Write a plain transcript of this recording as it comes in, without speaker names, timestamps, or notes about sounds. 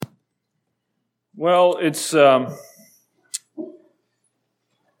Well, it's a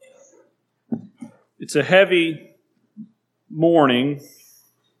heavy morning.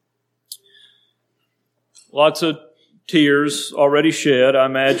 Lots of tears already shed. I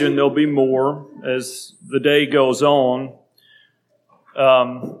imagine there'll be more as the day goes on.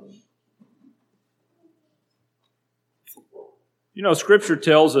 Scripture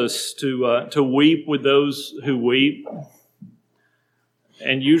tells us to weep with those who weep.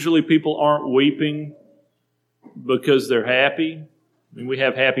 And usually people aren't weeping because they're happy. I mean, we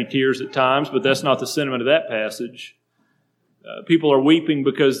have happy tears at times, but that's not the sentiment of that passage. People are weeping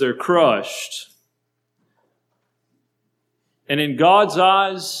because they're crushed. And in God's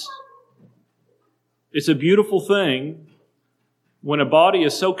eyes, it's a beautiful thing when a body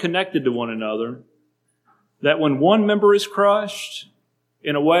is so connected to one another that when one member is crushed,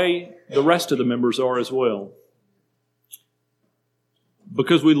 in a way, the rest of the members are as well.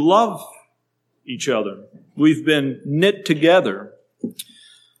 Because we love each other. We've been knit together.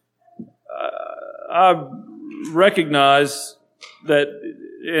 I recognize that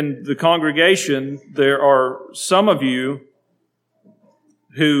in the congregation, there are some of you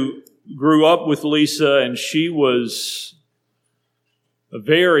who grew up with Lisa, and she was a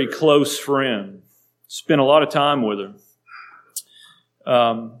very close friend. Spent a lot of time with her.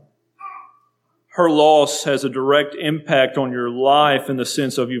 Her loss has a direct impact on your life in the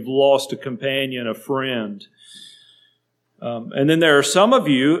sense of you've lost a companion, a friend. And then there are some of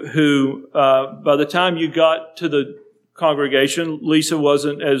you who, by the time you got to the congregation, Lisa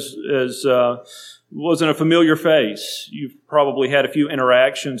wasn't wasn't a familiar face. You've probably had a few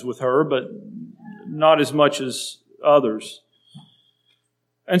interactions with her, but not as much as others.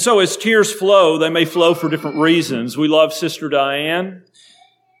 And so as tears flow, they may flow for different reasons. We love Sister Diane.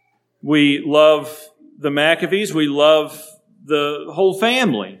 We love the McAfees. We love the whole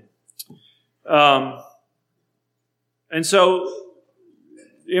family. And so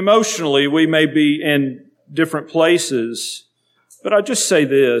emotionally, we may be in different places. But I just say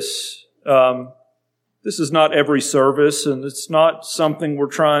this. This is not every service, and it's not something we're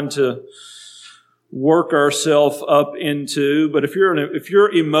trying to work ourselves up into. But if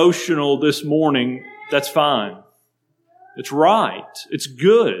you're emotional this morning, that's fine. It's right. It's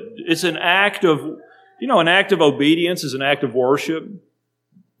good. It's an act of, an act of obedience is an act of worship.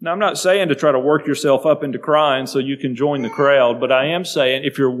 Now, I'm not saying to try to work yourself up into crying so you can join the crowd, but I am saying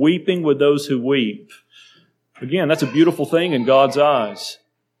if you're weeping with those who weep, again, that's a beautiful thing in God's eyes.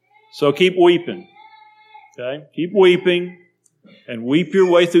 So keep weeping. Okay? Keep weeping and weep your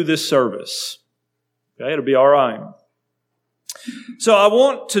way through this service. Okay? It'll be all right. So I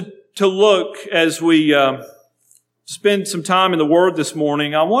want to look as we spend some time in the Word this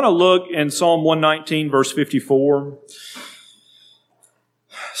morning. I want to look in Psalm 119, verse 54.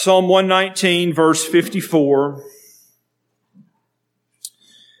 Psalm 119, verse 54.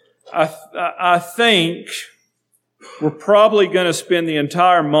 I think we're probably going to spend the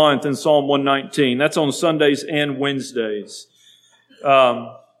entire month in Psalm 119. That's on Sundays and Wednesdays. And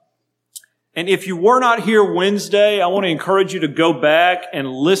if you were not here Wednesday, I want to encourage you to go back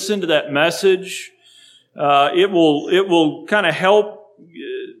and listen to that message. It will kind of help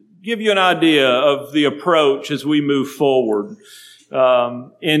give you an idea of the approach as we move forward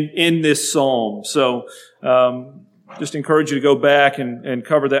in this psalm. So just encourage you to go back and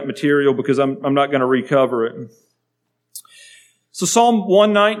cover that material because I'm not going to recover it. So Psalm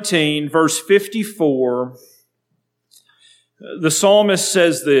 119, verse 54, the psalmist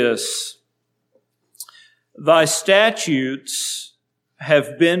says this: "Thy statutes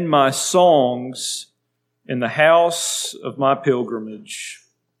have been my songs in the house of my pilgrimage."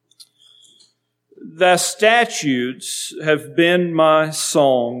 Thy statutes have been my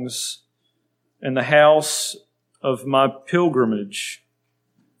songs in the house of my pilgrimage.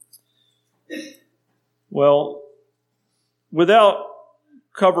 Well, without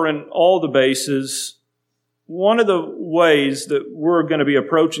covering all the bases, one of the ways that we're going to be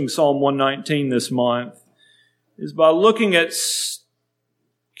approaching Psalm 119 this month is by looking at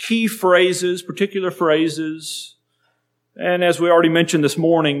key phrases, particular phrases, and as we already mentioned this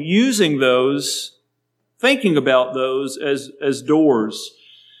morning, using those, thinking about those as doors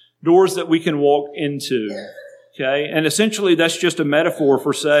that we can walk into. Okay? And essentially that's just a metaphor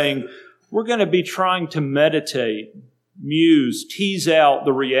for saying we're going to be trying to meditate, muse, tease out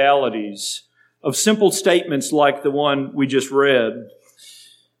the realities of simple statements like the one we just read.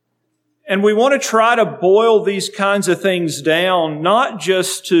 And we want to try to boil these kinds of things down, not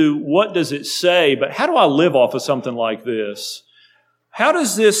just to what does it say, but how do I live off of something like this? How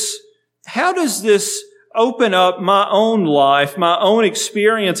does this open up my own life, my own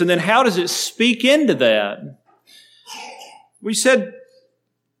experience, and then how does it speak into that? We said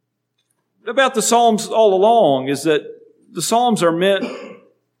about the Psalms all along is that the Psalms are meant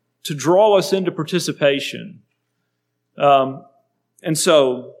to draw us into participation. And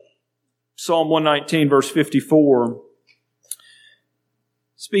so, Psalm 119, verse 54,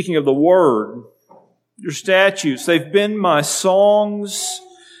 speaking of the Word, your statutes, they've been my songs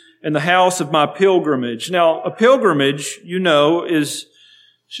in the house of my pilgrimage. Now, a pilgrimage, you know, is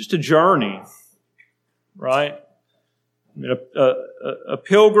just a journey, right? I mean, a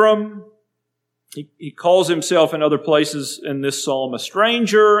pilgrim, he calls himself in other places in this psalm a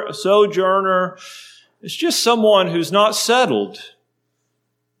stranger, a sojourner. It's just someone who's not settled.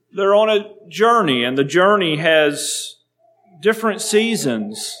 They're on a journey, and the journey has different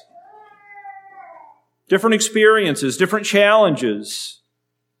seasons, different experiences, different challenges.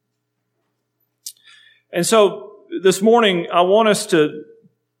 And so this morning, I want us to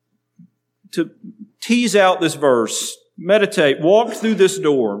tease out this verse, meditate, walk through this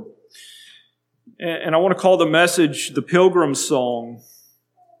door. And I want to call the message the Pilgrim Song.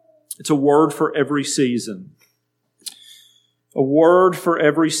 It's a word for every season. A word for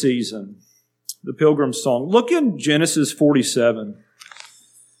every season. The Pilgrim Song. Look in Genesis 47.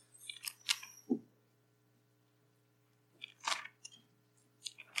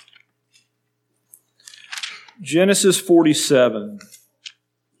 Genesis 47.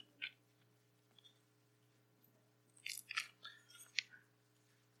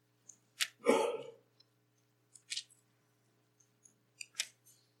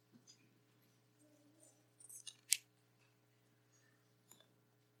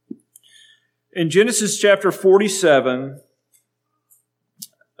 In Genesis chapter 47,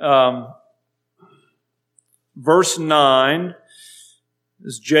 verse 9,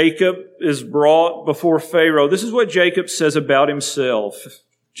 as Jacob is brought before Pharaoh, this is what Jacob says about himself.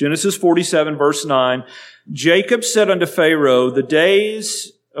 Genesis 47, verse 9, Jacob said unto Pharaoh, the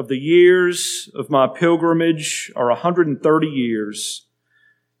days of the years of my pilgrimage are 130 years.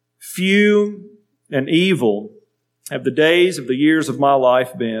 Few and evil have the days of the years of my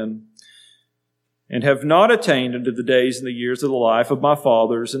life been, and have not attained unto the days and the years of the life of my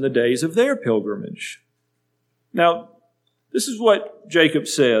fathers in the days of their pilgrimage. Now, this is what Jacob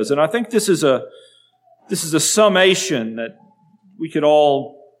says, and I think this is a summation that we could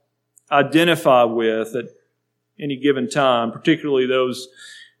all identify with at any given time, particularly those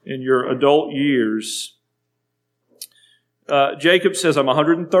in your adult years. Jacob says, I'm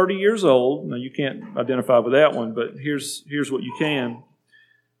 130 years old. Now, you can't identify with that one, but here's what you can.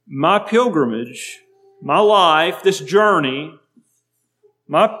 My pilgrimage, my life, this journey,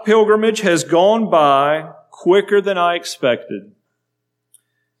 my pilgrimage has gone by quicker than I expected.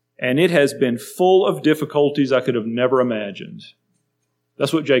 And it has been full of difficulties I could have never imagined.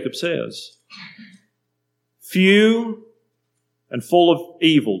 That's what Jacob says. Few and full of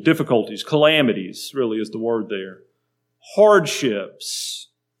evil, difficulties, calamities, really is the word there. Hardships.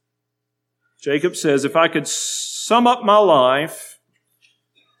 Jacob says, if I could sum up my life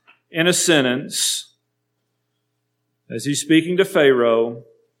in a sentence, as he's speaking to Pharaoh,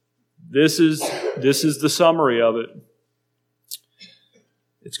 this is the summary of it.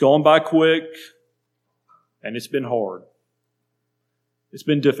 It's gone by quick, and it's been hard. It's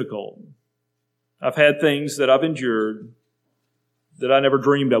been difficult. I've had things that I've endured that I never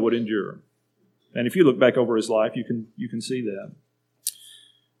dreamed I would endure. And if you look back over his life, you can see that.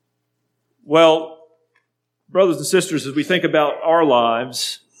 Well, brothers and sisters, as we think about our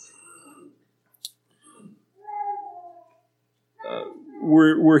lives,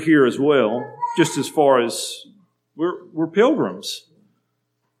 we're here as well, just as far as we're pilgrims.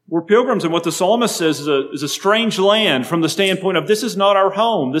 We're pilgrims, and what the psalmist says is a strange land from the standpoint of this is not our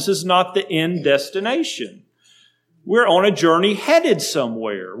home. This is not the end destination. We're on a journey headed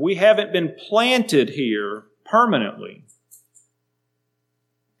somewhere. We haven't been planted here permanently.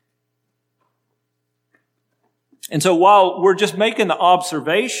 And so while we're just making the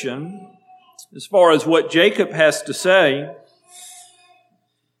observation, as far as what Jacob has to say,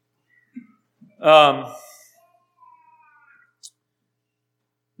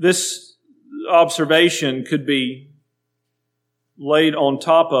 this observation could be laid on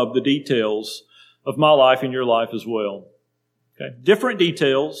top of the details of my life and your life as well. Okay? Different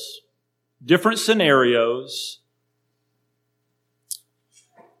details, different scenarios.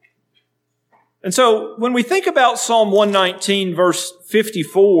 And so when we think about Psalm 119, verse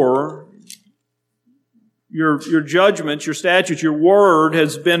 54, your judgments, your statutes, your word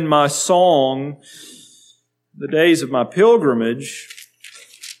has been my song the days of my pilgrimage.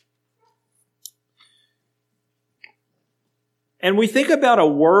 and we think about a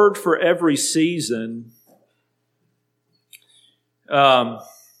word for every season,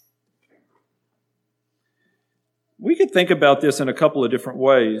 we could think about this in a couple of different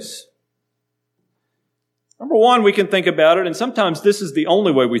ways. Number one, we can think about it, and sometimes this is the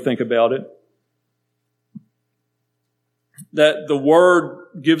only way we think about it, that the Word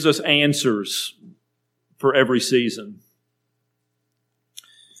gives us answers for every season.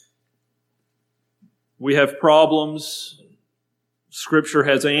 We have problems. Scripture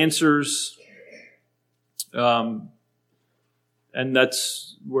has answers. And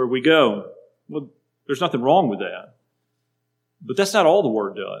that's where we go. Well, there's nothing wrong with that. But that's not all the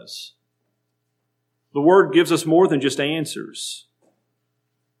Word does. The Word gives us more than just answers.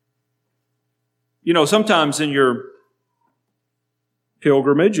 You know, sometimes in your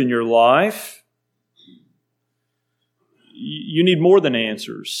pilgrimage, in your life, you need more than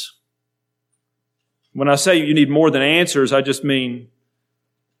answers. When I say you need more than answers, I just mean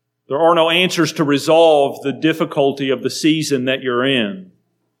there are no answers to resolve the difficulty of the season that you're in.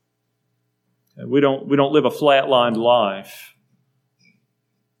 We don't live a flatlined life.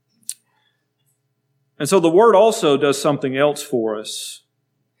 And so the Word also does something else for us.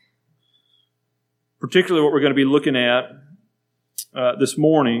 Particularly what we're going to be looking at this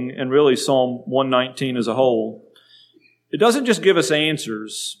morning, and really Psalm 119 as a whole. It doesn't just give us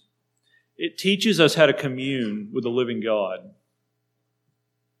answers. It teaches us how to commune with the living God.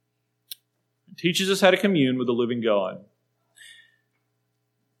 It teaches us how to commune with the living God.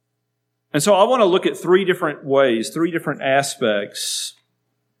 And so I want to look at three different ways, three different aspects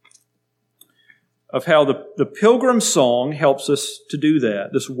of how the Pilgrim song helps us to do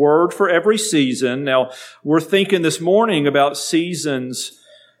that. This word for every season. Now, we're thinking this morning about seasons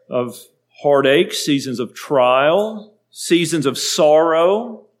of heartache, seasons of trial, seasons of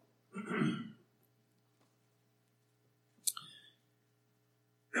sorrow.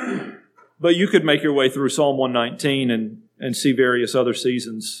 But you could make your way through Psalm 119 and see various other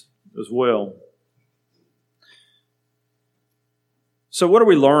seasons as well. So what are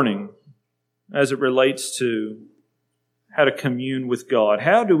we learning as it relates to how to commune with God?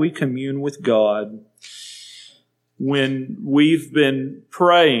 How do we commune with God when we've been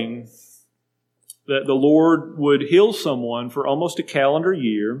praying that the Lord would heal someone for almost a calendar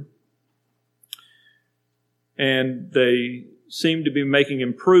year, and they seem to be making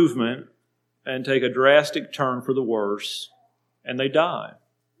improvement and take a drastic turn for the worse, and they die?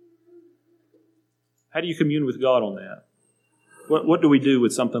 How do you commune with God on that? What do we do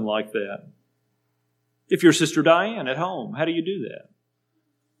with something like that? If you're Sister Diane at home, how do you do that?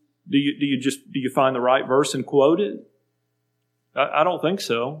 Do you find the right verse and quote it? I don't think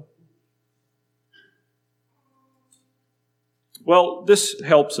so. Well, this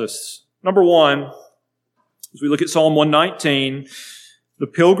helps us. Number one, as we look at Psalm 119, the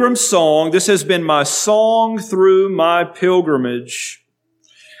Pilgrim song, this has been my song through my pilgrimage.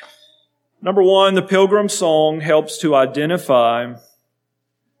 Number one, the Pilgrim song helps to identify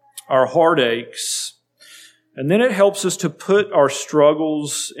our heartaches, and then it helps us to put our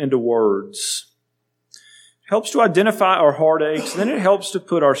struggles into words. It helps to identify our heartaches, then it helps to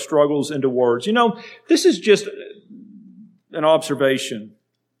put our struggles into words. You know, this is just an observation.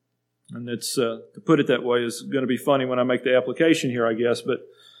 And it's, to put it that way is going to be funny when I make the application here, I guess. But,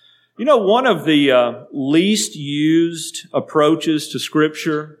 you know, one of the least used approaches to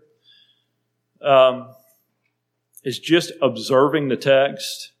Scripture is just observing the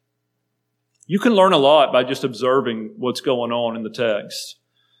text. You can learn a lot by just observing what's going on in the text.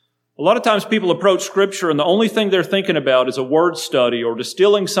 A lot of times people approach Scripture and the only thing they're thinking about is a word study or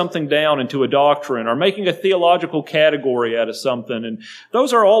distilling something down into a doctrine or making a theological category out of something. And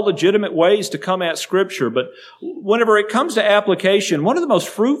those are all legitimate ways to come at Scripture. But whenever it comes to application, one of the most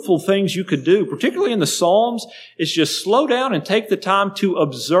fruitful things you could do, particularly in the Psalms, is just slow down and take the time to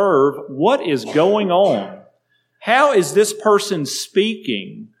observe what is going on. How is this person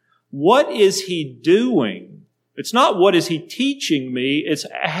speaking? What is he doing? It's not what is he teaching me, it's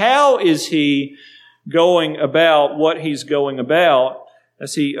how is he going about what he's going about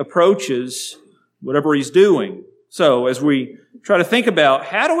as he approaches whatever he's doing. So as we try to think about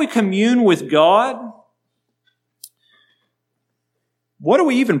how do we commune with God, what do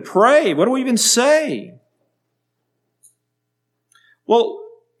we even pray? What do we even say? Well,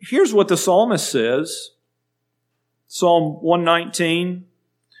 here's what the psalmist says. Psalm 119.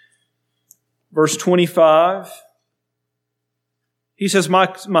 Verse 25, he says,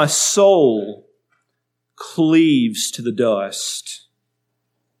 my soul cleaves to the dust.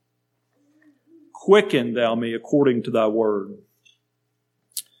 Quicken thou me according to thy word.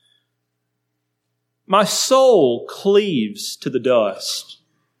 My soul cleaves to the dust.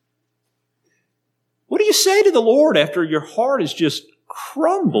 What do you say to the Lord after your heart is just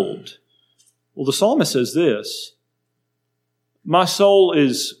crumbled? Well, the psalmist says this, my soul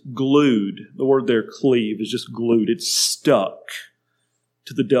is glued. The word there, cleave, is just glued. It's stuck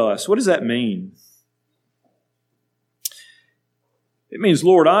to the dust. What does that mean? It means,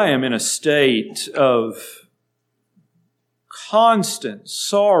 Lord, I am in a state of constant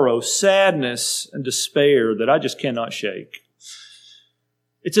sorrow, sadness, and despair that I just cannot shake.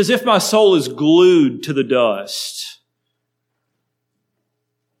 It's as if my soul is glued to the dust.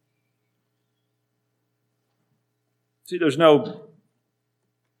 See, there's no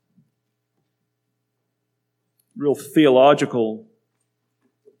real theological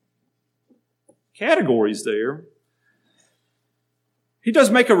categories there. He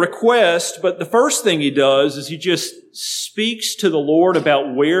does make a request, but the first thing he does is he just speaks to the Lord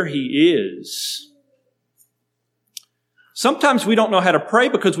about where he is. Sometimes we don't know how to pray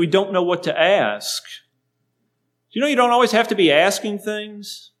because we don't know what to ask. You don't always have to be asking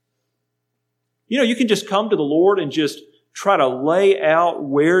things. You can just come to the Lord and just try to lay out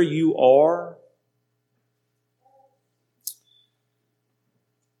where you are.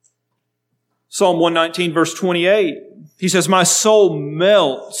 Psalm 119, verse 28, he says, my soul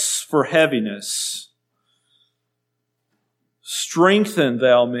melts for heaviness. Strengthen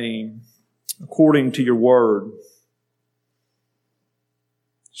thou me according to your word.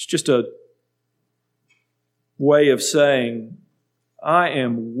 It's just a way of saying, I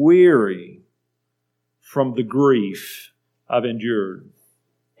am weary from the grief I've endured.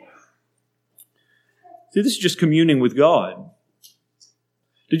 See, this is just communing with God.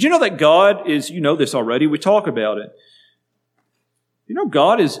 Did you know that God is, you know this already, we talk about it.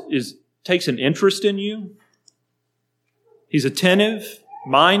 God takes an interest in you. He's attentive,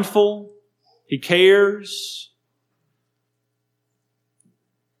 mindful, He cares.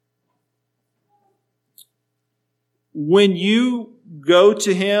 When you go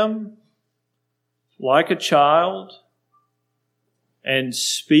to Him like a child and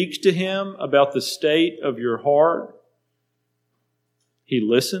speak to Him about the state of your heart, He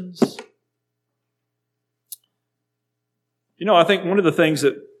listens. I think one of the things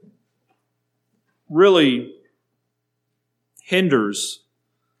that really hinders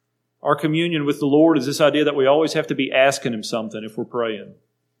our communion with the Lord is this idea that we always have to be asking Him something if we're praying.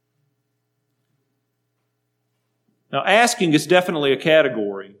 Now, asking is definitely a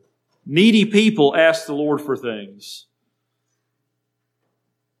category. Needy people ask the Lord for things.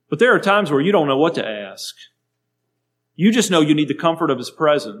 But there are times where you don't know what to ask. You just know you need the comfort of His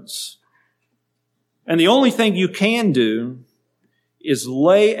presence. And the only thing you can do is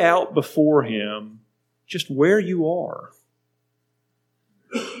lay out before Him just where you are.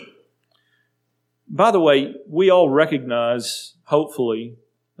 By the way, we all recognize, hopefully,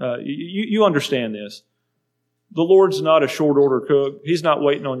 you understand this. The Lord's not a short order cook. He's not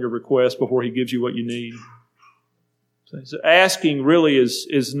waiting on your request before He gives you what you need. So asking really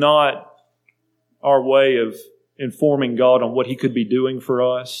is not our way of informing God on what He could be doing for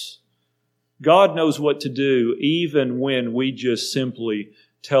us. God knows what to do even when we just simply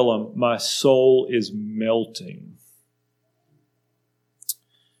tell Him, my soul is melting.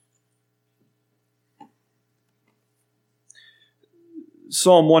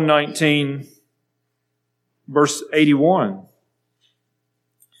 Psalm 119, verse 81.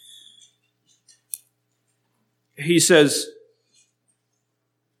 He says,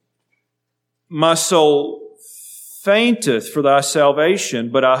 my soul fainteth for thy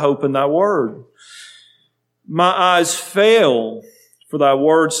salvation, but I hope in thy word. My eyes fail for thy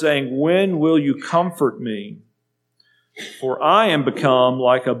word, saying, when will you comfort me? For I am become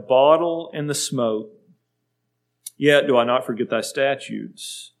like a bottle in the smoke. Yet do I not forget thy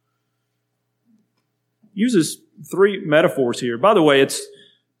statutes. Uses three metaphors here. By the way,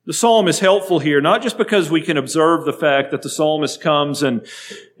 the psalm is helpful here, not just because we can observe the fact that the psalmist comes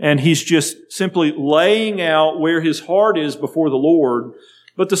and he's just simply laying out where his heart is before the Lord,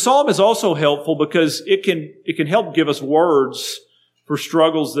 but the psalm is also helpful because it can help give us words for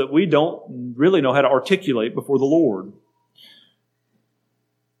struggles that we don't really know how to articulate before the Lord.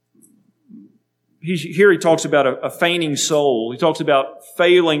 Here he talks about a fainting soul. He talks about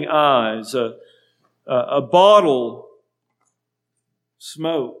failing eyes, a bottle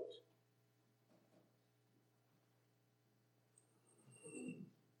smoked.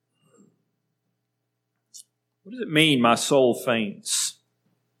 What does it mean, my soul faints?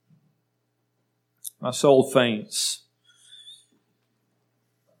 My soul faints.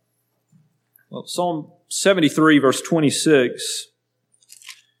 Well, Psalm 73, verse 26,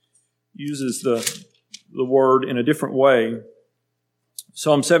 uses the the word in a different way.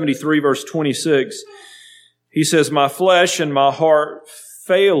 Psalm 73, verse 26, he says, "My flesh and my heart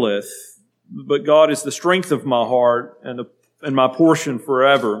faileth, but God is the strength of my heart and my portion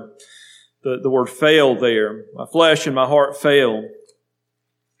forever." The word fail there. My flesh and my heart fail.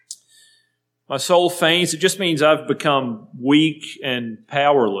 My soul faints. It just means I've become weak and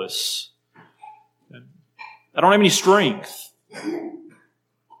powerless. I don't have any strength.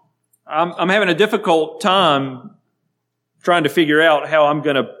 I'm having a difficult time trying to figure out how I'm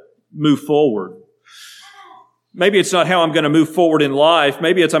going to move forward. Maybe it's not how I'm going to move forward in life.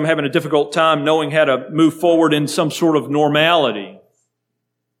 Maybe it's I'm having a difficult time knowing how to move forward in some sort of normality.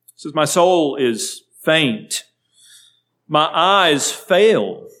 It says my soul is faint. My eyes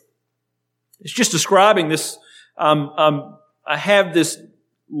fail. It's just describing this. I have this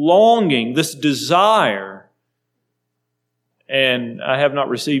longing, this desire, and I have not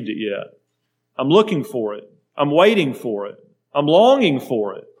received it yet. I'm looking for it. I'm waiting for it. I'm longing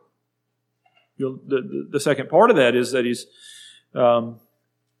for it. The second part of that is that he's,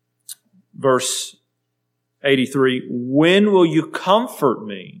 verse 83, "When will you comfort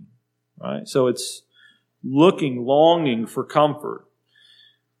me?" Right? So it's looking, longing for comfort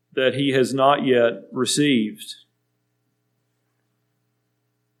that he has not yet received.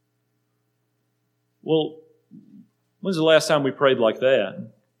 Well, when's the last time we prayed like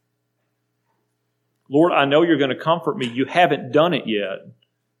that? Lord, I know you're going to comfort me. You haven't done it yet,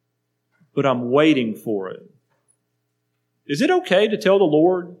 but I'm waiting for it. Is it okay to tell the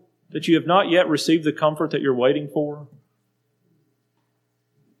Lord that you have not yet received the comfort that you're waiting for?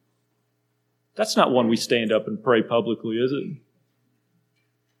 That's not one we stand up and pray publicly, is it?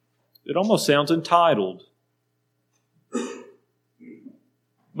 It almost sounds entitled.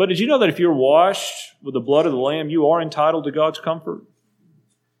 But did you know that if you're washed with the blood of the Lamb, you are entitled to God's comfort?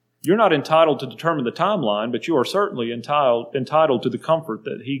 You're not entitled to determine the timeline, but you are certainly entitled to the comfort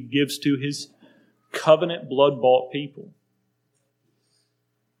that He gives to His covenant blood-bought people.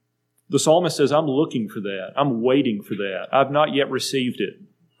 The psalmist says, I'm looking for that. I'm waiting for that. I've not yet received it.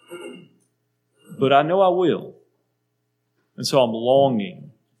 But I know I will. And so I'm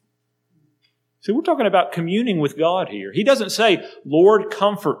longing. See, we're talking about communing with God here. He doesn't say, Lord,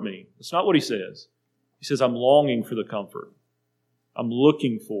 comfort me. That's not what He says. He says, I'm longing for the comfort. I'm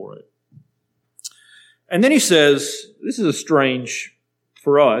looking for it. And then He says, this is a strange,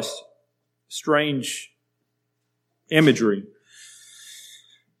 for us, strange imagery.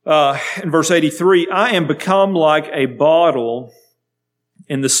 In verse 83, I am become like a bottle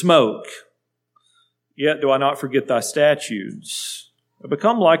in the smoke, yet do I not forget thy statutes. I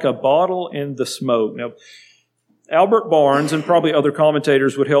become like a bottle in the smoke. Now, Albert Barnes, and probably other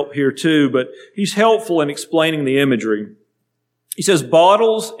commentators would help here too, but he's helpful in explaining the imagery. He says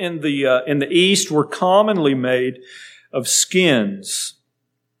bottles in the East were commonly made of skins,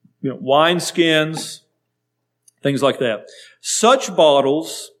 wine skins, things like that. Such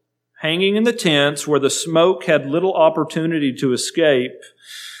bottles, hanging in the tents where the smoke had little opportunity to escape,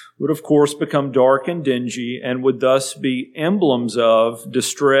 would of course become dark and dingy and would thus be emblems of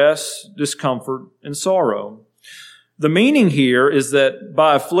distress, discomfort, and sorrow. The meaning here is that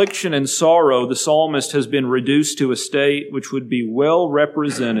by affliction and sorrow, the psalmist has been reduced to a state which would be well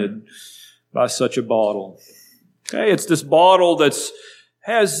represented by such a bottle. Okay, it's this bottle that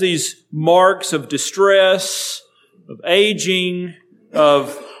has these marks of distress, of aging,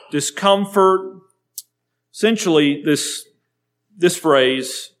 of discomfort. Essentially, this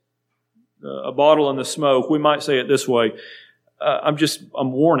phrase, a bottle in the smoke, we might say it this way, I'm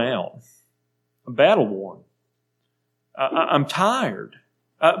worn out. I'm battle worn. I'm tired.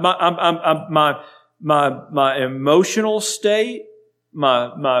 My emotional state,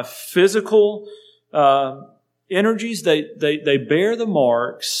 my physical energies, they bear the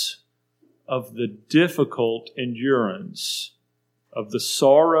marks of the difficult endurance of the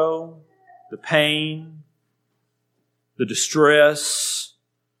sorrow, the pain, the distress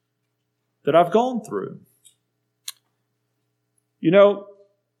that I've gone through.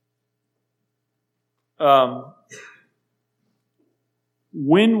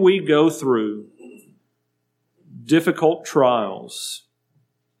 When we go through difficult trials,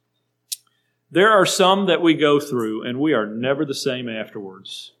 there are some that we go through and we are never the same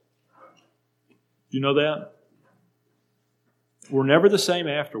afterwards. Do you know that? We're never the same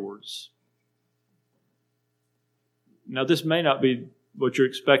afterwards. Now, this may not be what you're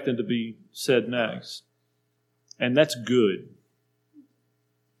expecting to be said next, and that's good.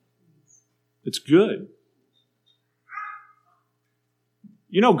 It's good.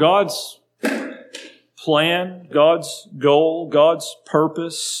 God's plan, God's goal, God's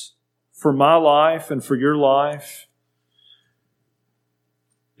purpose for my life and for your life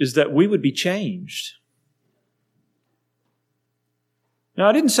is that we would be changed. Now,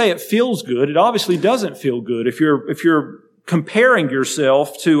 I didn't say it feels good. It obviously doesn't feel good. If you're comparing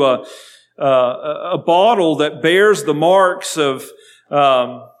yourself to a bottle that bears the marks of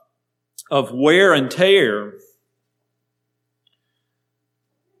wear and tear,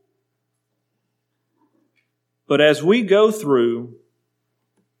 but as we go through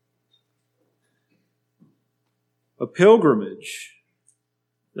a pilgrimage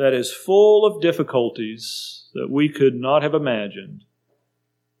that is full of difficulties that we could not have imagined,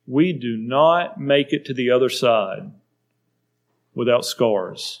 we do not make it to the other side without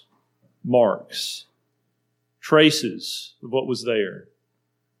scars, marks, traces of what was there.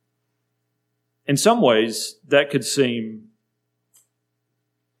 In some ways, that could seem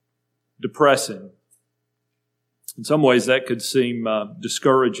depressing. In some ways, that could seem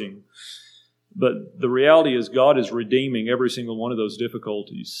discouraging. But the reality is God is redeeming every single one of those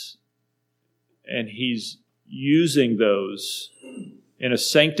difficulties. And He's using those in a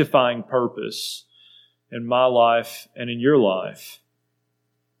sanctifying purpose in my life and in your life.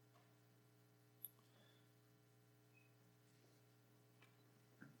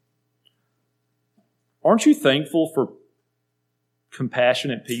 Aren't you thankful for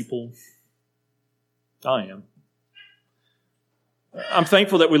compassionate people? I am. I'm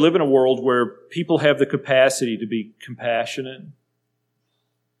thankful that we live in a world where people have the capacity to be compassionate.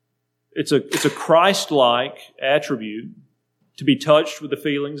 It's a Christ-like attribute to be touched with the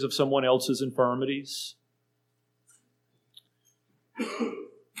feelings of someone else's infirmities.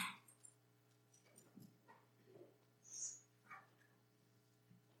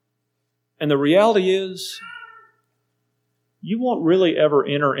 And the reality is, you won't really ever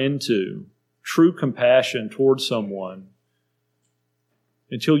enter into true compassion towards someone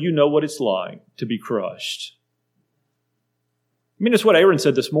until you know what it's like to be crushed. I mean, it's what Aaron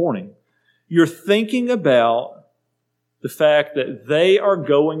said this morning. You're thinking about the fact that they are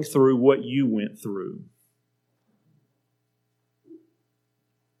going through what you went through.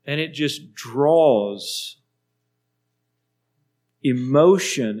 And it just draws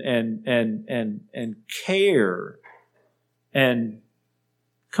emotion and care and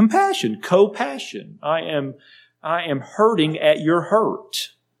compassion, co-passion. I am hurting at your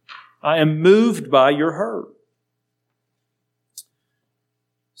hurt. I am moved by your hurt.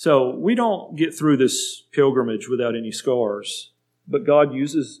 So we don't get through this pilgrimage without any scars, but God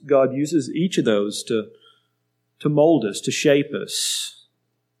uses each of those to mold us, to shape us.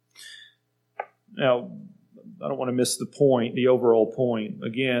 Now, I don't want to miss the point, the overall point.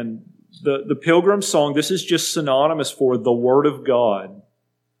 Again, the Pilgrim song, this is just synonymous for the Word of God.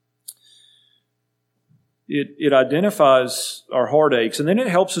 It identifies our heartaches, and then it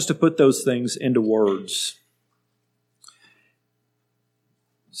helps us to put those things into words.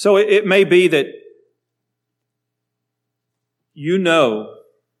 So it may be that you know,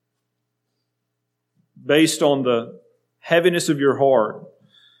 based on the heaviness of your heart,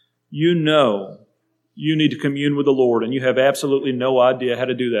 you know you need to commune with the Lord, and you have absolutely no idea how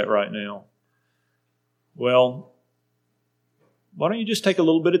to do that right now. Well, why don't you just take a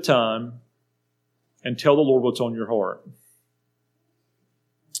little bit of time and tell the Lord what's on your heart?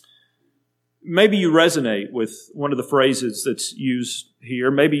 Maybe you resonate with one of the phrases that's used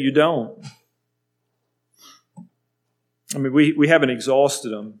here. Maybe you don't. I mean, we haven't exhausted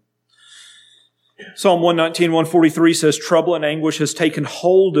them. Psalm 119, 143 says, trouble and anguish has taken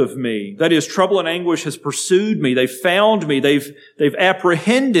hold of me. That is, trouble and anguish has pursued me. They've found me. They've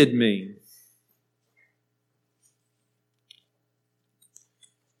apprehended me.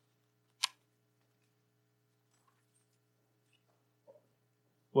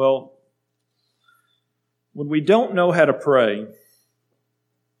 Well, when we don't know how to pray,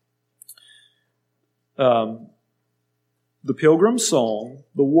 the Pilgrim song,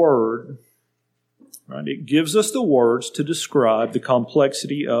 the Word, right, it gives us the words to describe the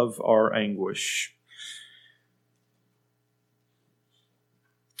complexity of our anguish.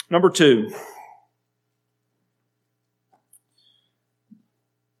 Number 2,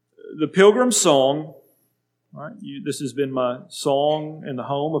 the Pilgrim song. Right? This has been my song in the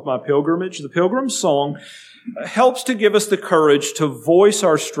home of my pilgrimage. The Pilgrim song helps to give us the courage to voice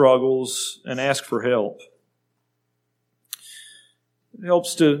our struggles and ask for help. It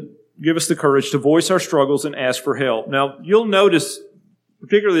helps to give us the courage to voice our struggles and ask for help. Now, you'll notice,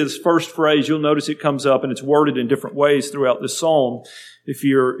 particularly this first phrase, you'll notice it comes up and it's worded in different ways throughout this psalm if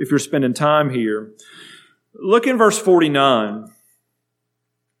you're spending time here. Look in verse 49.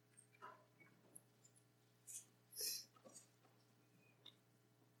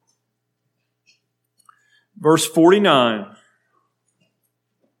 Verse 49.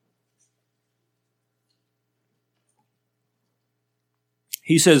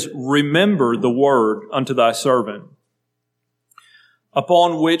 He says, remember the word unto thy servant,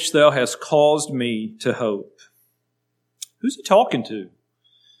 upon which thou hast caused me to hope. Who's he talking to?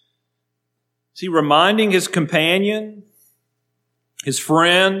 Is he reminding his companion, his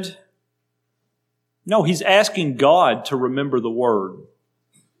friend? No, he's asking God to remember the word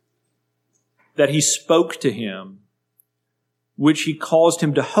that he spoke to him, which he caused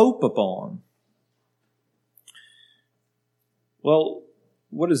him to hope upon. Well,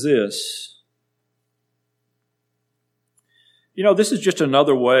 what is this? You know, this is just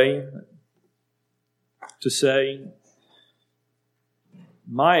another way to say,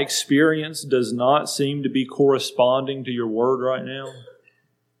 my experience does not seem to be corresponding to your word right now.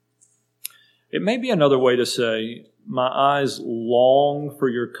 It may be another way to say, my eyes long for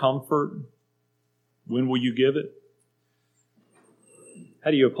your comfort. When will you give it?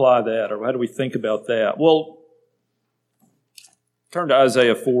 How do you apply that, or how do we think about that? Well, turn to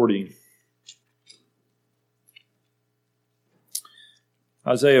Isaiah 40.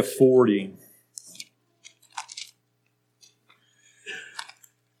 Isaiah 40.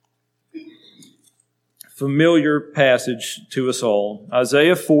 Familiar passage to us all.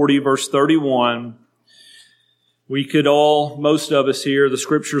 Isaiah 40, verse 31. We could all, most of us here, the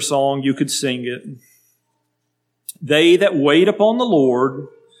scripture song, you could sing it. They that wait upon the Lord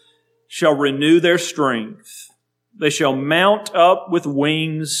shall renew their strength. They shall mount up with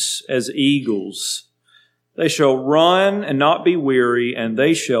wings as eagles. They shall run and not be weary, and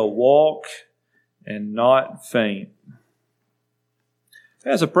they shall walk and not faint.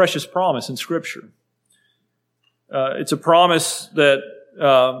 That's a precious promise in Scripture. It's a promise that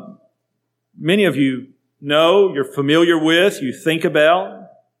many of you know, you're familiar with, you think about.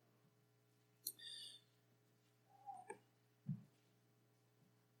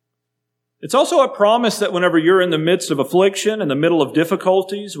 It's also a promise that whenever you're in the midst of affliction, in the middle of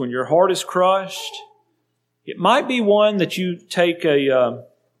difficulties, when your heart is crushed, it might be one that you take a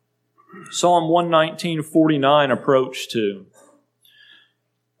Psalm 119:49 approach to.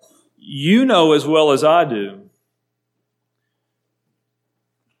 You know as well as I do,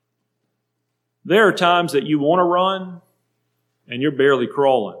 there are times that you want to run and you're barely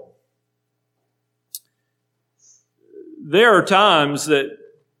crawling. There are times that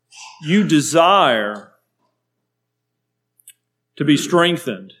you desire to be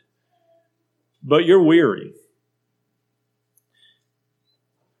strengthened, but you're weary.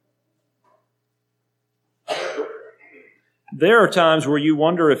 There are times where you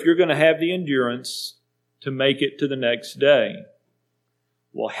wonder if you're going to have the endurance to make it to the next day.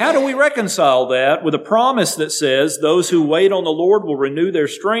 Well, how do we reconcile that with a promise that says those who wait on the Lord will renew their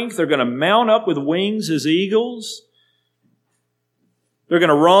strength? They're going to mount up with wings as eagles. They're going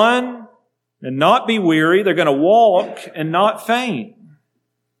to run and not be weary. They're going to walk and not faint.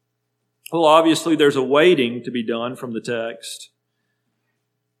 Well, obviously there's a waiting to be done from the text.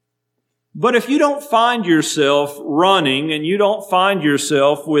 But if you don't find yourself running and you don't find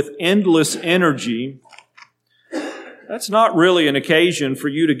yourself with endless energy, that's not really an occasion for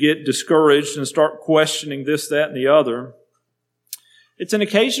you to get discouraged and start questioning this, that, and the other. It's an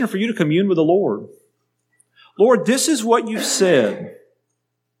occasion for you to commune with the Lord. Lord, this is what you've said.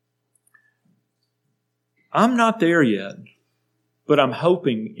 I'm not there yet, but I'm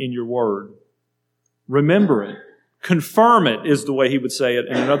hoping in your word. Remember it. Confirm it is the way he would say it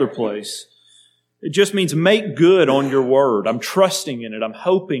in another place. It just means make good on your word. I'm trusting in it. I'm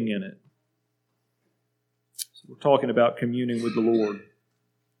hoping in it. So we're talking about communing with the Lord.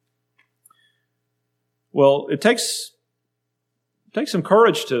 Well, it takes some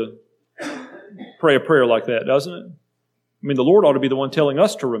courage to pray a prayer like that, doesn't it? I mean, the Lord ought to be the one telling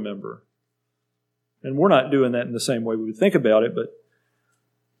us to remember. And we're not doing that in the same way we would think about it, but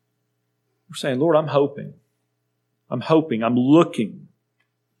we're saying, Lord, I'm hoping. I'm looking.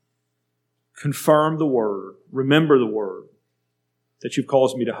 Confirm the word. Remember the word that you've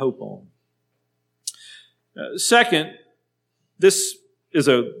caused me to hope on. Second, this is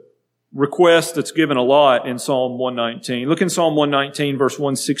a request that's given a lot in Psalm 119. Look in Psalm 119, verse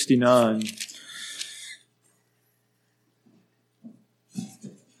 169.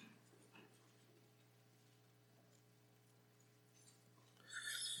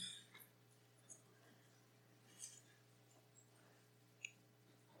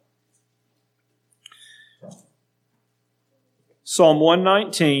 Psalm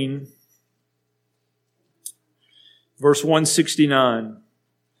 119, verse 169.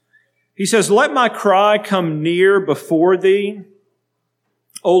 He says, let my cry come near before thee.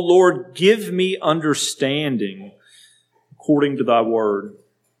 O Lord, give me understanding according to thy word.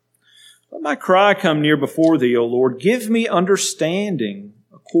 Let my cry come near before thee, O Lord. Give me understanding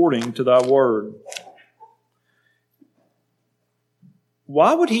according to thy word.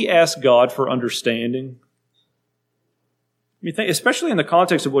 Why would he ask God for understanding? I mean, especially in the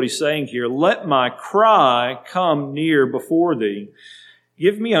context of what he's saying here, let my cry come near before thee.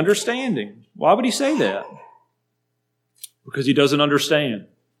 Give me understanding. Why would he say that? Because he doesn't understand.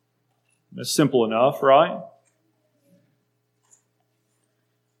 That's simple enough, right?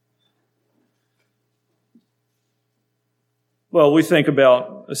 Well, we think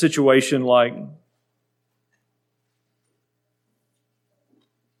about a situation like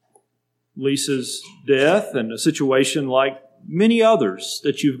Lisa's death and a situation like many others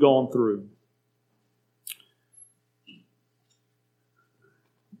that you've gone through.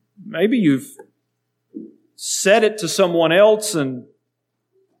 Maybe you've said it to someone else and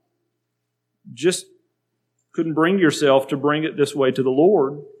just couldn't bring yourself to bring it this way to the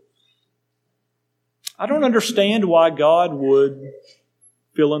Lord. I don't understand why God would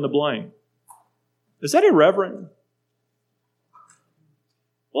fill in the blank. Is that irreverent?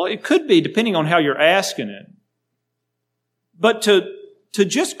 Well, it could be, depending on how you're asking it. But to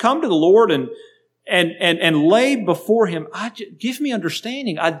just come to the Lord and lay before Him, give me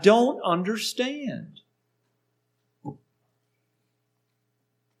understanding. I don't understand.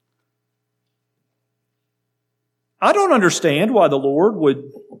 I don't understand why the Lord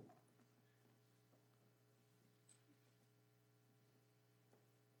would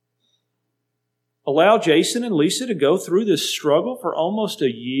allow Jason and Lisa to go through this struggle for almost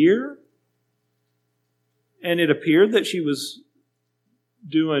a year. And it appeared that she was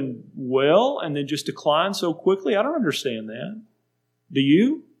doing well and then just declined so quickly. I don't understand that. Do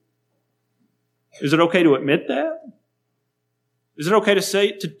you? Is it okay to admit that? Is it okay to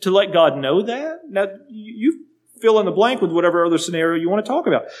say, to let God know that? Now, you fill in the blank with whatever other scenario you want to talk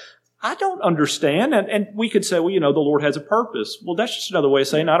about. I don't understand. And we could say, well, the Lord has a purpose. Well, that's just another way of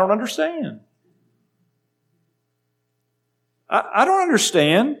saying I don't understand. I don't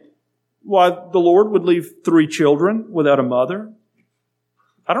understand why the Lord would leave 3 children without a mother.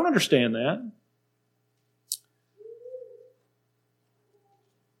 I don't understand that.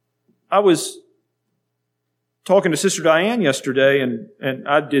 I was talking to Sister Diane yesterday, and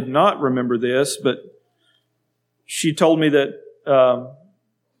I did not remember this, but she told me that, or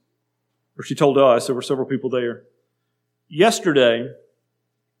she told us, there were several people there. Yesterday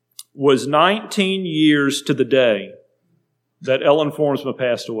was 19 years to the day that Ellen Formsma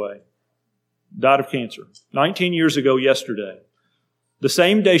passed away. Died of cancer. 19 years ago yesterday. The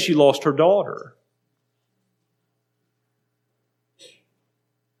same day she lost her daughter.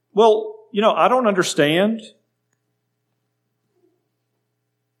 Well, I don't understand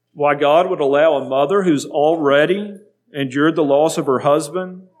why God would allow a mother who's already endured the loss of her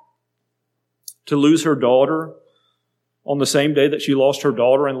husband to lose her daughter on the same day that she lost her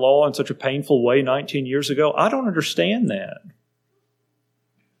daughter-in-law in such a painful way 19 years ago. I don't understand that.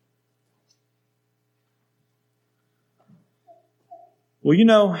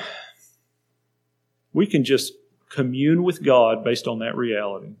 Well, we can just commune with God based on that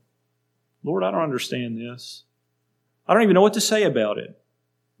reality. Lord, I don't understand this. I don't even know what to say about it.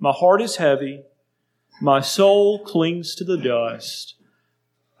 My heart is heavy. My soul clings to the dust.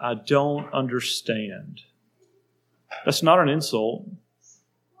 I don't understand. That's not an insult.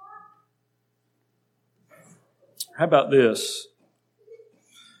 How about this?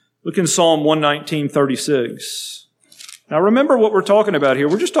 Look in Psalm 119:36. Now remember what we're talking about here.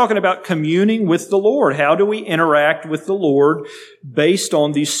 We're just talking about communing with the Lord. How do we interact with the Lord based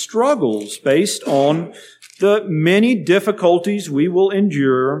on these struggles, based on the many difficulties we will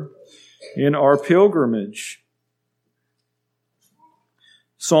endure in our pilgrimage?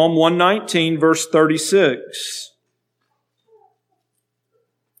 Psalm 119, verse 36.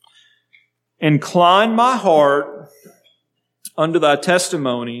 Incline my heart unto thy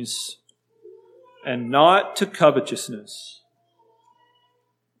testimonies, and not to covetousness.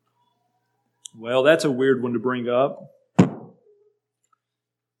 Well, that's a weird one to bring up.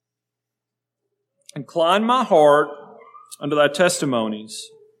 Incline my heart unto thy testimonies,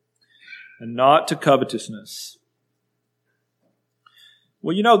 and not to covetousness.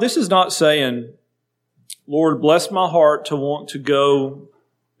 Well, this is not saying, Lord, bless my heart to want to go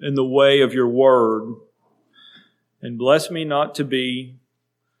in the way of your word, and bless me not to be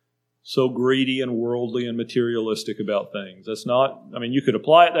so greedy and worldly and materialistic about things. That's not, you could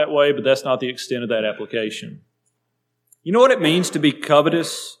apply it that way, but that's not the extent of that application. You know what it means to be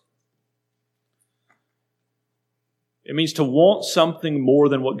covetous? It means to want something more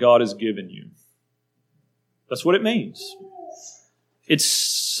than what God has given you. That's what it means. It's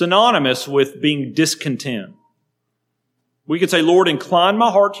synonymous with being discontent. We could say, Lord, incline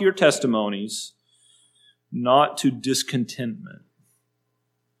my heart to your testimonies, not to discontentment.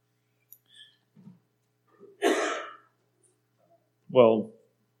 Well,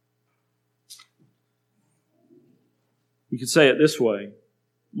 we could say it this way.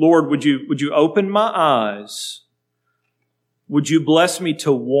 Lord, would you open my eyes? Would you bless me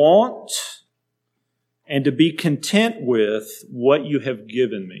to want and to be content with what you have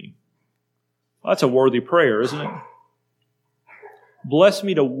given me? Well, that's a worthy prayer, isn't it? Bless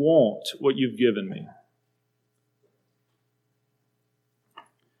me to want what you've given me.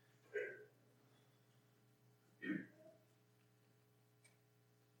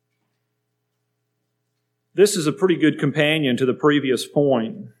 This is a pretty good companion to the previous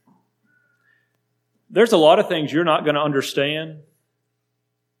point. There's a lot of things you're not going to understand.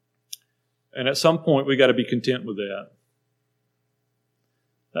 And at some point, we've got to be content with that.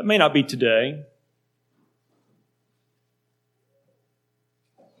 That may not be today.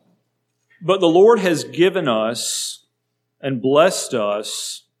 But the Lord has given us and blessed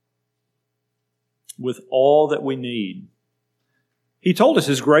us with all that we need. He told us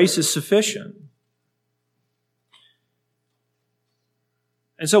His grace is sufficient.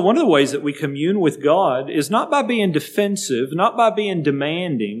 And so one of the ways that we commune with God is not by being defensive, not by being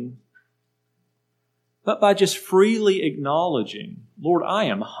demanding, but by just freely acknowledging, Lord, I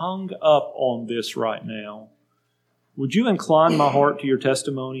am hung up on this right now. Would you incline my heart to your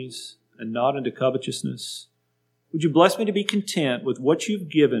testimonies and not into covetousness? Would you bless me to be content with what you've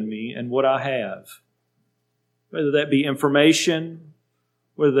given me and what I have? Whether that be information,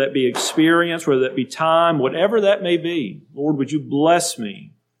 whether that be experience, whether that be time, whatever that may be. Lord, would you bless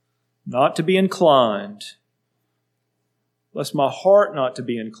me not to be inclined? Bless my heart not to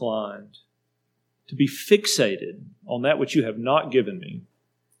be inclined, to be fixated on that which you have not given me.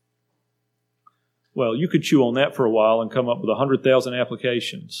 Well, you could chew on that for a while and come up with 100,000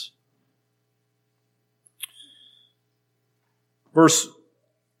 applications. Psalm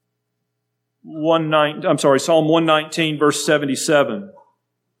 119, verse 77.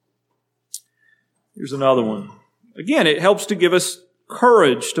 Here's another one. Again, it helps to give us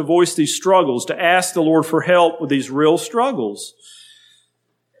courage to voice these struggles, to ask the Lord for help with these real struggles.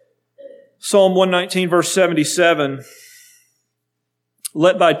 Psalm 119, verse 77.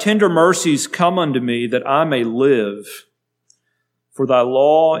 Let thy tender mercies come unto me that I may live, for thy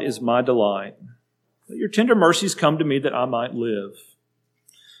law is my delight. Let your tender mercies come to me that I might live.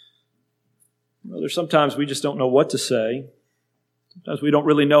 Well, there's sometimes we just don't know what to say. Sometimes we don't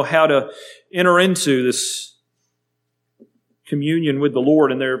really know how to enter into this communion with the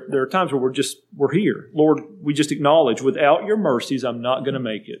Lord. And there are times where we're here. Lord, we just acknowledge, without your mercies, I'm not going to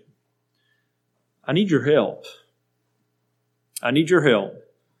make it. I need your help. I need your help.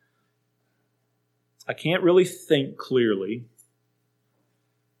 I can't really think clearly.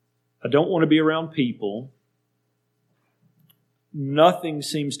 I don't want to be around people. Nothing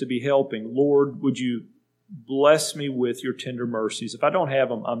seems to be helping. Lord, would you bless me with your tender mercies? If I don't have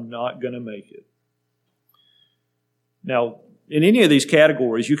them, I'm not going to make it. Now, in any of these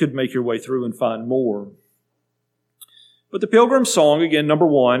categories, you could make your way through and find more. But the Pilgrim song, again, number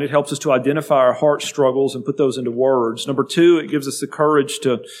one, it helps us to identify our heart struggles and put those into words. Number two, it gives us the courage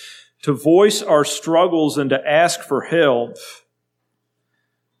to voice our struggles and to ask for help.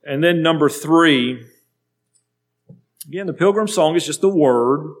 And then number three, again, the Pilgrim song is just the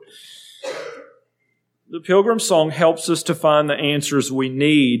word. The Pilgrim song helps us to find the answers we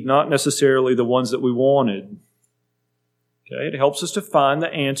need, not necessarily the ones that we wanted. Okay, it helps us to find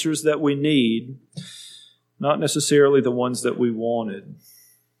the answers that we need, not necessarily the ones that we wanted.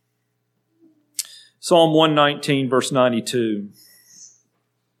 Psalm 119, verse 92.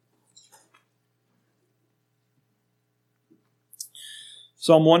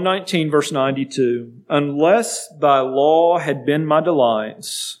 Psalm 119, verse 92. Unless thy law had been my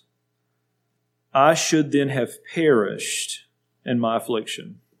delights, I should then have perished in my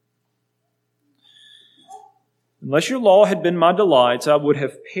affliction. Unless your law had been my delights, I would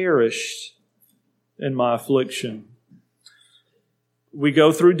have perished in my affliction. We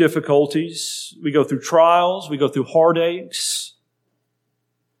go through difficulties. We go through trials. We go through heartaches.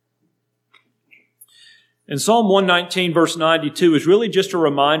 And Psalm 119, verse 92 is really just a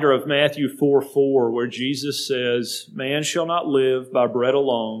reminder of Matthew 4:4, where Jesus says, man shall not live by bread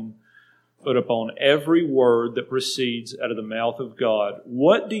alone, but upon every word that proceeds out of the mouth of God.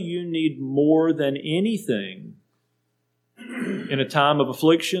 What do you need more than anything in a time of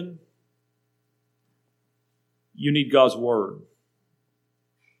affliction? You need God's Word.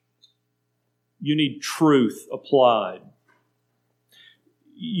 You need truth applied.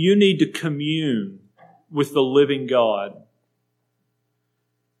 You need to commune with the living God.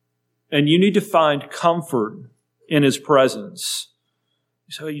 And you need to find comfort in His presence.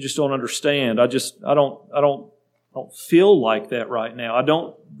 So you just don't understand. I don't feel like that right now. I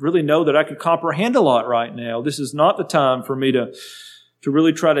don't really know that I can comprehend a lot right now. This is not the time for me to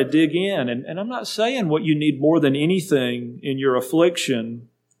really try to dig in. And I'm not saying what you need more than anything in your affliction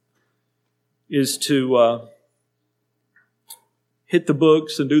is to hit the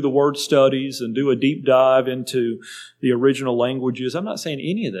books and do the word studies and do a deep dive into the original languages. I'm not saying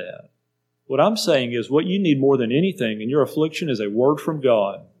any of that. What I'm saying is what you need more than anything in your affliction is a word from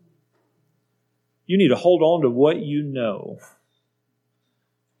God. You need to hold on to what you know.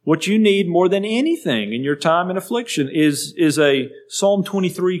 What you need more than anything in your time in affliction is a Psalm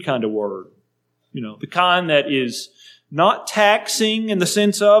 23 kind of word. You know, the kind that is not taxing in the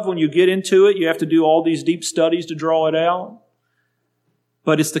sense of when you get into it, you have to do all these deep studies to draw it out.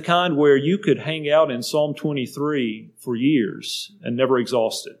 But it's the kind where you could hang out in Psalm 23 for years and never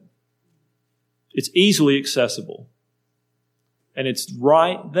exhaust it. It's easily accessible. And it's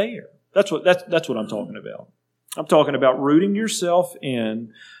right there. That's what I'm talking about. I'm talking about rooting yourself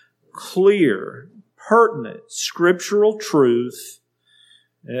in clear, pertinent, scriptural truth.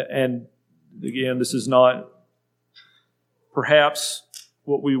 And again, this is not perhaps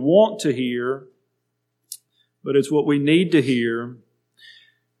what we want to hear, but it's what we need to hear.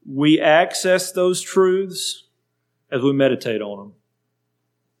 We access those truths as we meditate on them,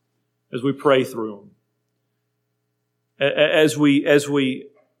 as we pray through them, as we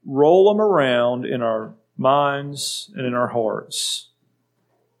roll them around in our minds and in our hearts.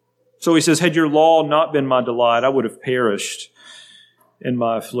 So he says, had your law not been my delight, I would have perished in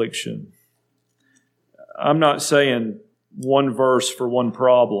my affliction. I'm not saying one verse for one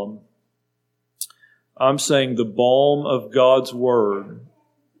problem. I'm saying the balm of God's Word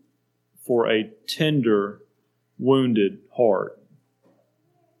for a tender, wounded heart.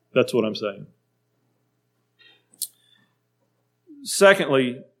 That's what I'm saying.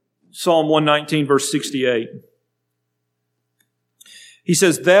 Secondly, Psalm 119, verse 68. He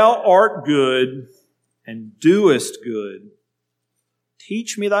says, Thou art good and doest good.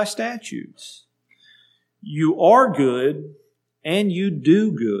 Teach me thy statutes. You are good and you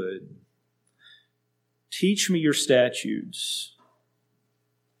do good. Teach me your statutes.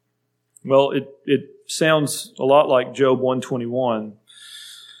 Well, it sounds a lot like Job 121.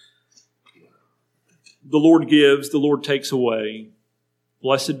 The Lord gives, the Lord takes away.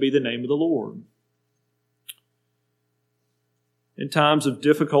 Blessed be the name of the Lord. In times of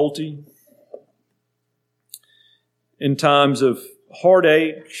difficulty, in times of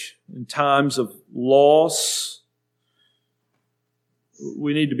heartache, in times of loss,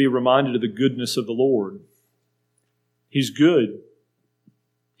 we need to be reminded of the goodness of the Lord. He's good.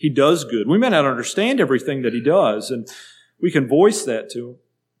 He does good. We may not understand everything that He does, and we can voice that to Him.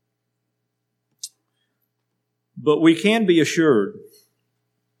 But we can be assured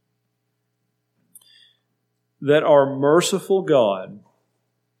that our merciful God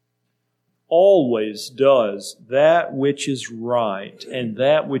always does that which is right and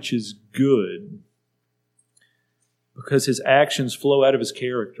that which is good because His actions flow out of His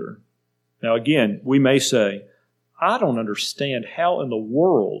character. Now again, we may say, I don't understand how in the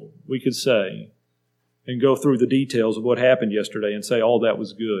world we could say and go through the details of what happened yesterday and say all that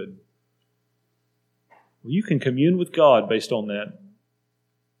was good. Well, you can commune with God based on that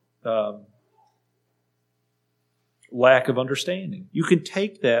lack of understanding. You can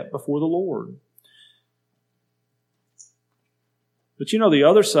take that before the Lord. But you know, the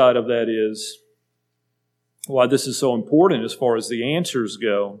other side of that is why this is so important as far as the answers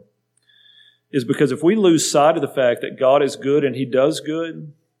go, is because if we lose sight of the fact that God is good and He does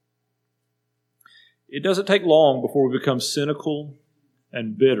good, it doesn't take long before we become cynical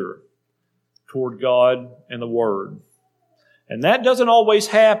and bitter toward God and the Word. And that doesn't always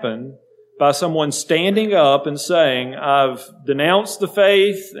happen by someone standing up and saying, I've denounced the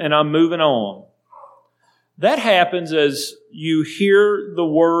faith and I'm moving on. That happens as you hear the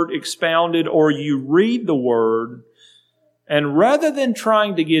Word expounded or you read the Word, and rather than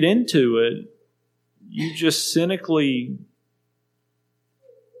trying to get into it, you just cynically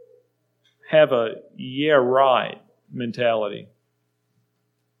have a yeah, right mentality.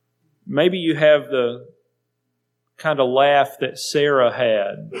 Maybe you have the kind of laugh that Sarah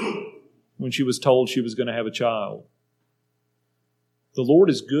had when she was told she was going to have a child. The Lord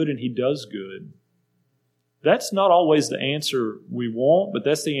is good and He does good. That's not always the answer we want, but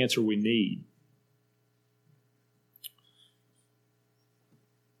that's the answer we need.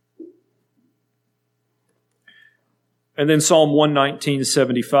 And then Psalm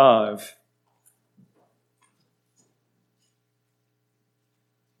 119:75.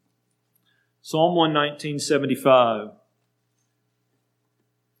 Psalm 119:75.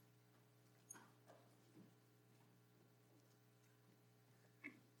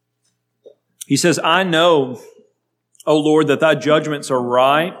 He says, I know, O Lord, that thy judgments are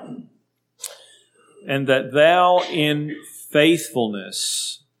right, and that thou in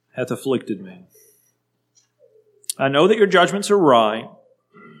faithfulness hath afflicted me. I know that your judgments are right,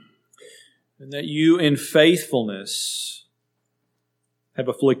 and that you in faithfulness have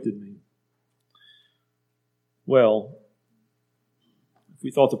afflicted me. Well, if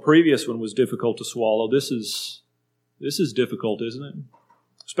we thought the previous one was difficult to swallow, this is difficult, isn't it?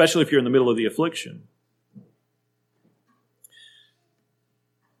 Especially if you're in the middle of the affliction.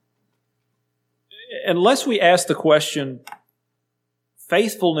 Unless we ask the question,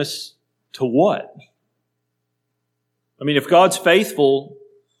 faithfulness to what? I mean, if God's faithful,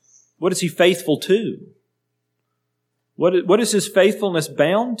 what is He faithful to? What is His faithfulness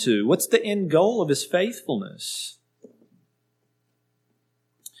bound to? What's the end goal of His faithfulness?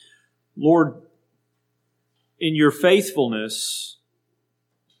 Lord, in your faithfulness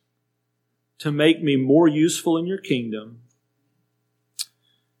to make me more useful in your kingdom,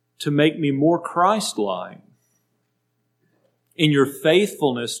 to make me more Christ-like, in your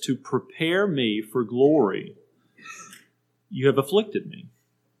faithfulness to prepare me for glory, you have afflicted me.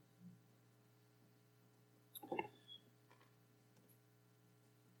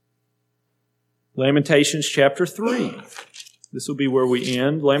 Lamentations chapter 3. This will be where we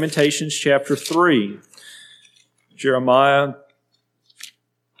end. Lamentations chapter 3. Jeremiah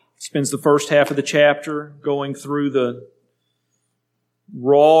spends the first half of the chapter going through the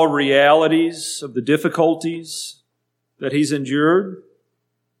raw realities of the difficulties that he's endured.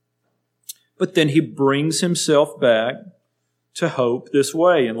 But then he brings himself back to hope this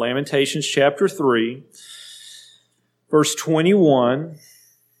way. In Lamentations chapter 3, verse 21,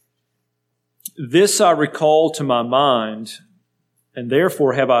 this I recall to my mind, and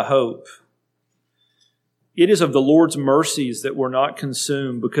therefore have I hope. It is of the Lord's mercies that we're not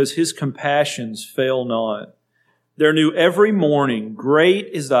consumed, because His compassions fail not. They're new every morning. Great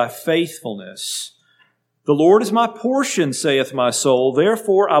is thy faithfulness. The Lord is my portion, saith my soul.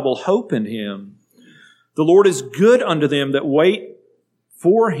 Therefore I will hope in Him. The Lord is good unto them that wait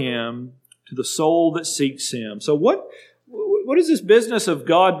for Him, to the soul that seeks Him. So what is this business of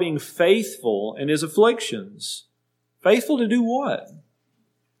God being faithful in His afflictions? Faithful to do what?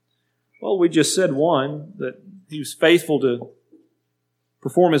 Well, we just said one, that He was faithful to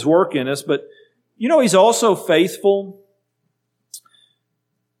perform His work in us, but you know He's also faithful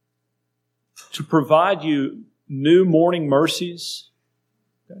to provide you new morning mercies.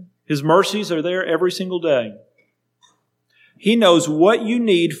 His mercies are there every single day. He knows what you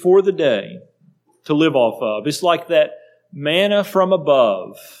need for the day to live off of. It's like that manna from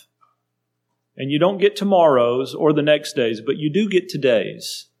above. And you don't get tomorrow's or the next day's, but you do get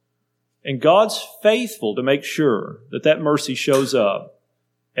today's. And God's faithful to make sure that that mercy shows up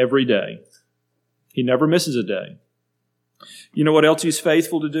every day. He never misses a day. You know what else He's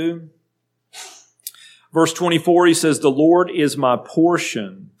faithful to do? Verse 24, He says, the Lord is my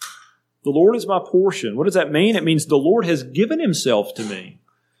portion. The Lord is my portion. What does that mean? It means the Lord has given Himself to me.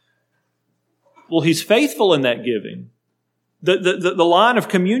 Well, He's faithful in that giving. The line of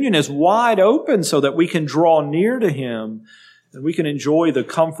communion is wide open so that we can draw near to Him and we can enjoy the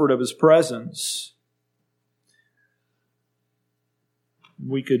comfort of His presence.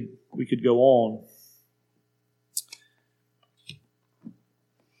 We could go on.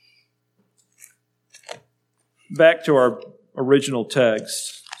 Back to our original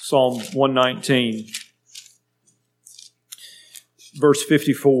text, Psalm 119, verse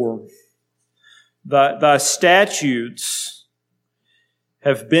 54. Thy statutes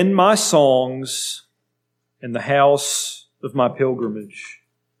have been my songs in the house of my pilgrimage.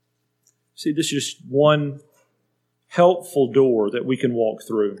 See, this is just one helpful door that we can walk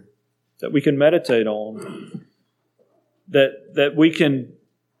through, that we can meditate on, that we can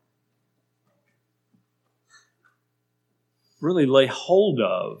really lay hold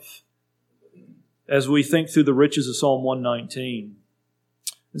of as we think through the riches of Psalm 119.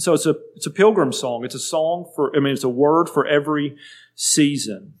 And so it's a pilgrim song. It's a song it's a word for every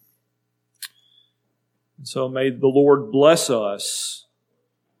season. And so may the Lord bless us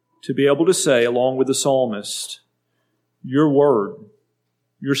to be able to say, along with the psalmist, your word,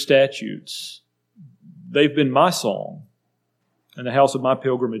 your statutes, they've been my song and the house of my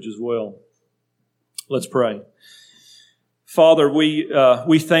pilgrimage as well. Let's pray. Father,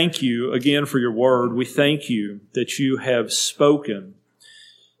 we thank you again for your word. We thank you that you have spoken.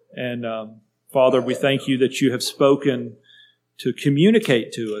 And Father, we thank you that you have spoken to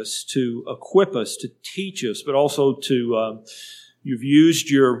communicate to us, to equip us, to teach us, but also to, you've used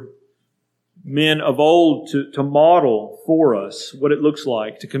your men of old to model for us what it looks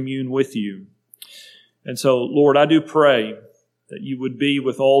like to commune with you. And so, Lord, I do pray that you would be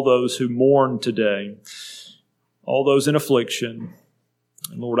with all those who mourn today, all those in affliction.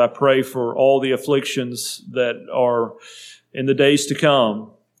 And Lord, I pray for all the afflictions that are in the days to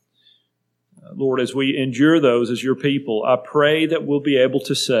come. Lord, as we endure those as your people, I pray that we'll be able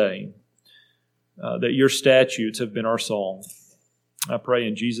to say that your statutes have been our song. I pray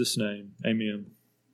in Jesus' name. Amen.